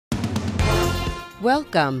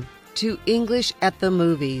Welcome to English at the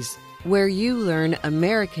Movies, where you learn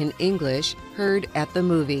American English heard at the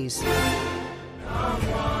movies.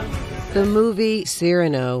 The movie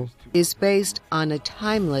Cyrano is based on a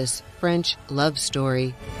timeless French love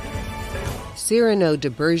story. Cyrano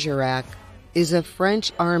de Bergerac is a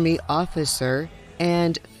French army officer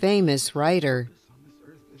and famous writer.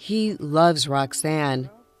 He loves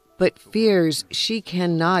Roxane, but fears she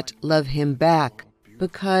cannot love him back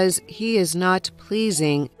because he is not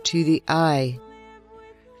pleasing to the eye.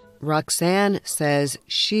 Roxane says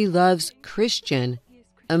she loves Christian,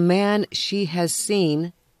 a man she has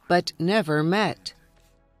seen but never met.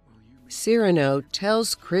 Cyrano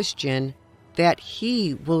tells Christian that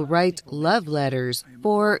he will write love letters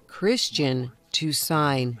for Christian to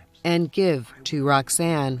sign and give to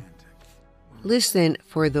Roxane. Listen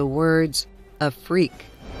for the words a freak.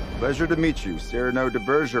 Pleasure to meet you, Cyrano de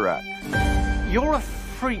Bergerac. You're a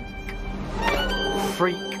freak.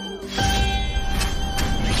 Freak.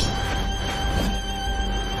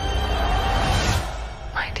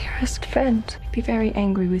 My dearest friend, I'd be very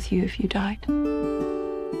angry with you if you died.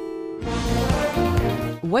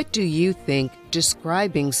 What do you think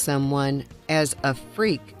describing someone as a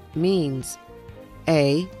freak means?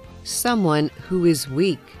 A. Someone who is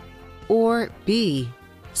weak. Or B.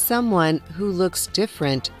 Someone who looks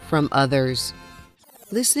different from others.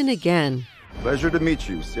 Listen again. Pleasure to meet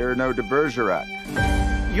you, Cyrano de Bergerac.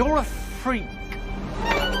 You're a freak.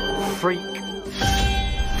 Freak.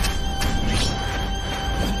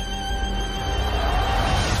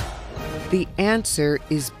 The answer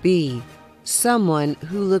is B. Someone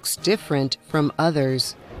who looks different from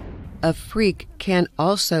others. A freak can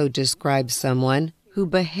also describe someone who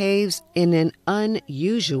behaves in an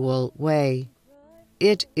unusual way.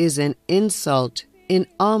 It is an insult in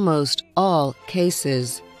almost all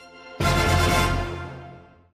cases.